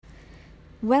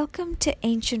Welcome to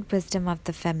Ancient Wisdom of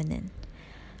the Feminine.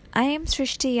 I am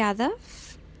Srishti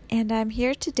Yadav, and I'm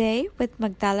here today with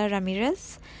Magdala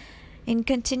Ramirez in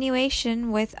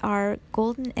continuation with our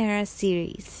Golden Era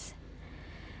series.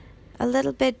 A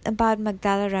little bit about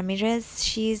Magdala Ramirez.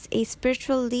 She's a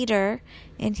spiritual leader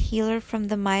and healer from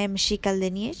the Maya Mexica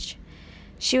lineage.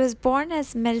 She was born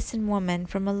as medicine woman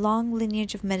from a long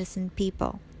lineage of medicine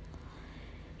people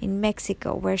in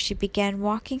Mexico, where she began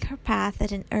walking her path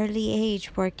at an early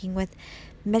age, working with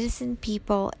medicine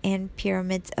people and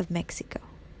pyramids of Mexico.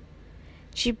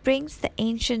 She brings the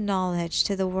ancient knowledge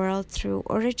to the world through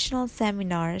original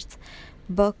seminars,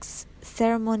 books,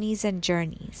 ceremonies, and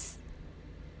journeys.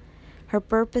 Her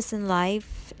purpose in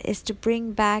life is to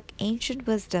bring back ancient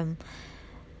wisdom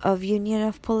of union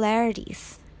of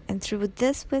polarities, and through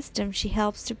this wisdom she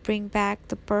helps to bring back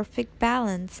the perfect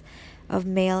balance of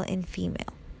male and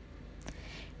female.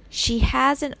 She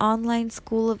has an online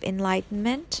school of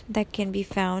enlightenment that can be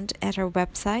found at her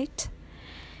website,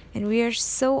 and we are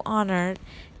so honored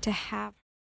to have.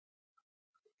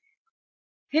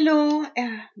 Hello,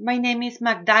 my name is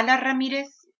Magdala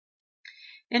Ramirez,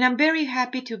 and I'm very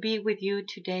happy to be with you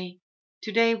today.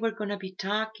 Today we're going to be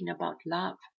talking about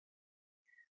love.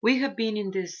 We have been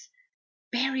in this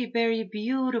very, very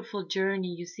beautiful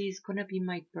journey. You see, it's going to be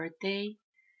my birthday.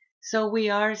 So we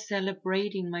are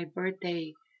celebrating my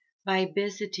birthday by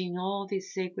visiting all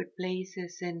these sacred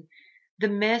places, and the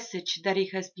message that it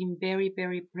has been very,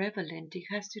 very prevalent, it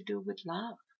has to do with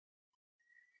love.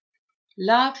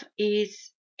 Love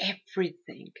is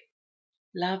everything.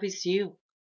 Love is you.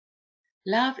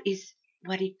 Love is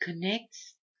what it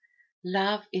connects.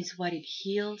 Love is what it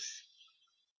heals.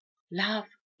 Love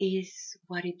is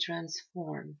what it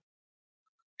transforms.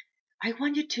 I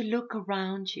want you to look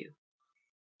around you,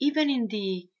 even in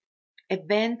the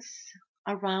events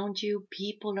around you,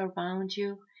 people around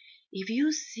you. If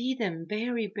you see them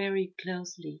very, very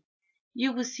closely,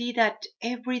 you will see that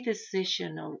every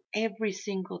decision or every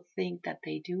single thing that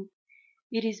they do,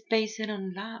 it is based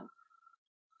on love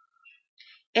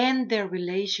and their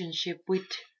relationship with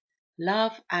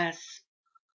love as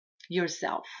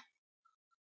yourself.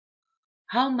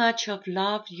 How much of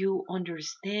love you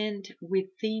understand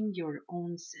within your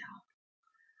own self.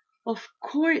 Of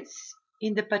course,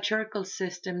 in the patriarchal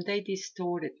system, they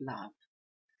distorted love.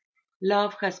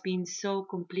 Love has been so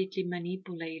completely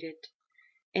manipulated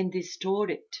and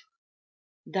distorted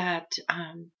that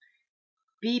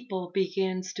people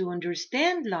begins to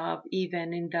understand love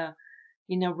even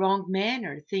in a wrong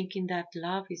manner, thinking that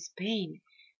love is pain,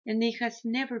 and it has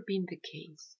never been the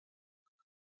case.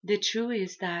 The truth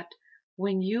is that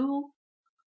when you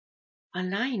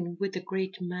align with the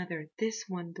Great Mother, this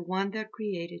one, the one that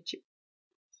created you,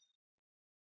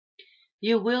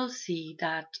 you will see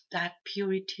that that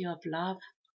purity of love,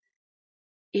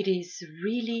 it is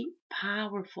really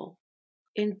powerful.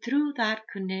 And through that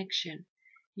connection,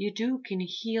 you can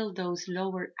heal those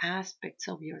lower aspects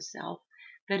of yourself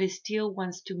that still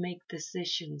wants to make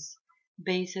decisions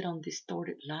based on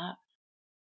distorted love.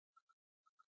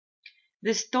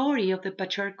 The story of the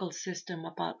patriarchal system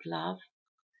about love,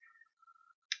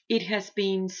 it has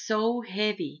been so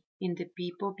heavy in the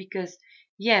people because,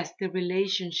 yes, the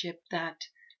relationship that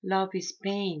love is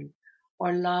pain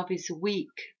or love is weak,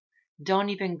 don't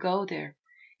even go there.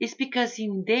 It's because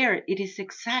in there it is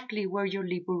exactly where your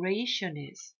liberation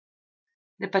is.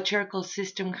 The patriarchal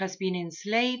system has been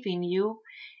enslaving you,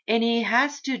 and it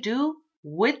has to do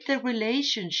with the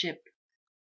relationship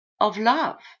of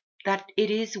love that it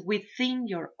is within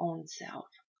your own self.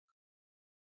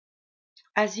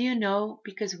 As you know,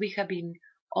 because we have been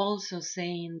also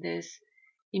saying this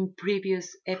in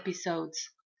previous episodes,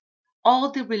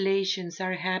 all the relations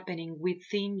are happening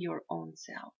within your own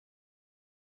self.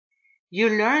 You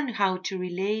learn how to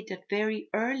relate at very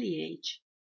early age.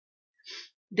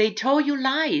 They told you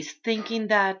lies, thinking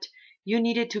that you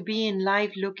needed to be in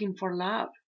life looking for love.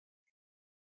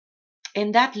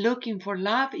 And that looking for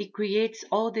love, it creates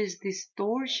all this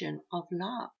distortion of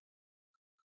love.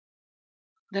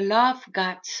 The love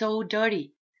got so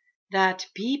dirty that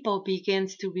people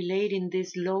begins to relate in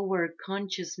this lower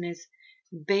consciousness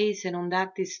based on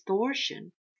that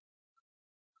distortion.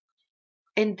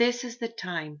 And this is the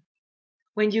time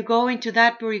when you go into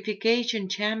that purification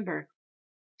chamber,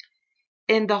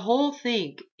 and the whole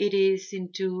thing, it is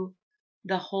into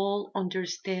the whole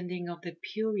understanding of the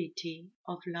purity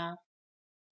of love.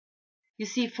 You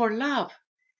see, for love,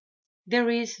 there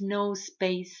is no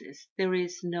spaces, there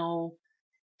is no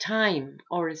time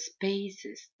or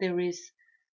spaces, there is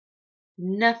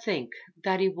nothing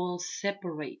that it will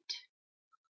separate.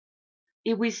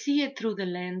 If we see it through the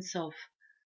lens of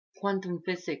quantum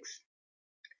physics,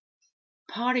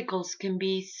 particles can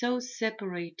be so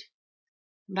separate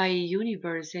by a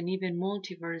universe and even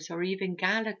multiverse or even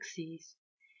galaxies,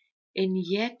 and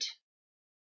yet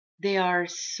they are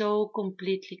so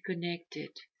completely connected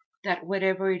that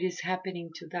whatever it is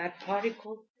happening to that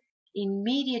particle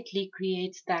immediately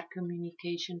creates that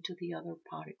communication to the other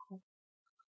particle.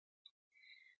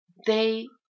 They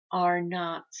are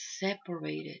not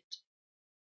separated.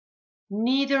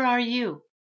 Neither are you.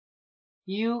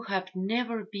 You have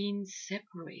never been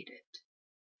separated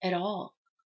at all.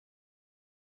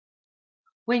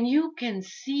 When you can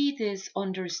see this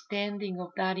understanding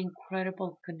of that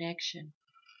incredible connection,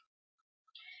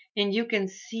 and you can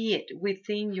see it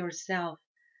within yourself,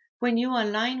 when you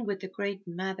align with the Great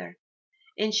Mother,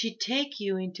 and she take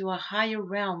you into a higher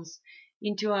realms,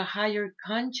 into a higher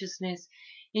consciousness,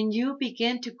 and you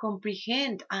begin to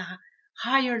comprehend a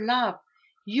higher love,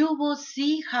 you will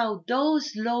see how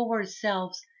those lower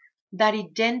selves that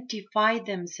identify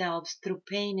themselves through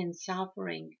pain and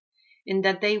suffering, and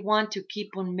that they want to keep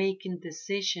on making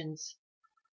decisions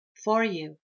for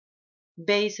you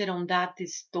based on that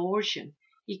distortion,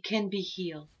 it can be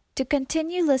healed. To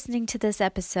continue listening to this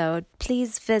episode,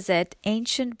 please visit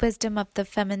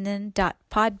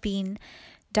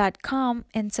ancientwisdomofthefeminine.podbean.com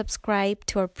and subscribe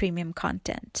to our premium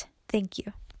content. Thank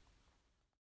you.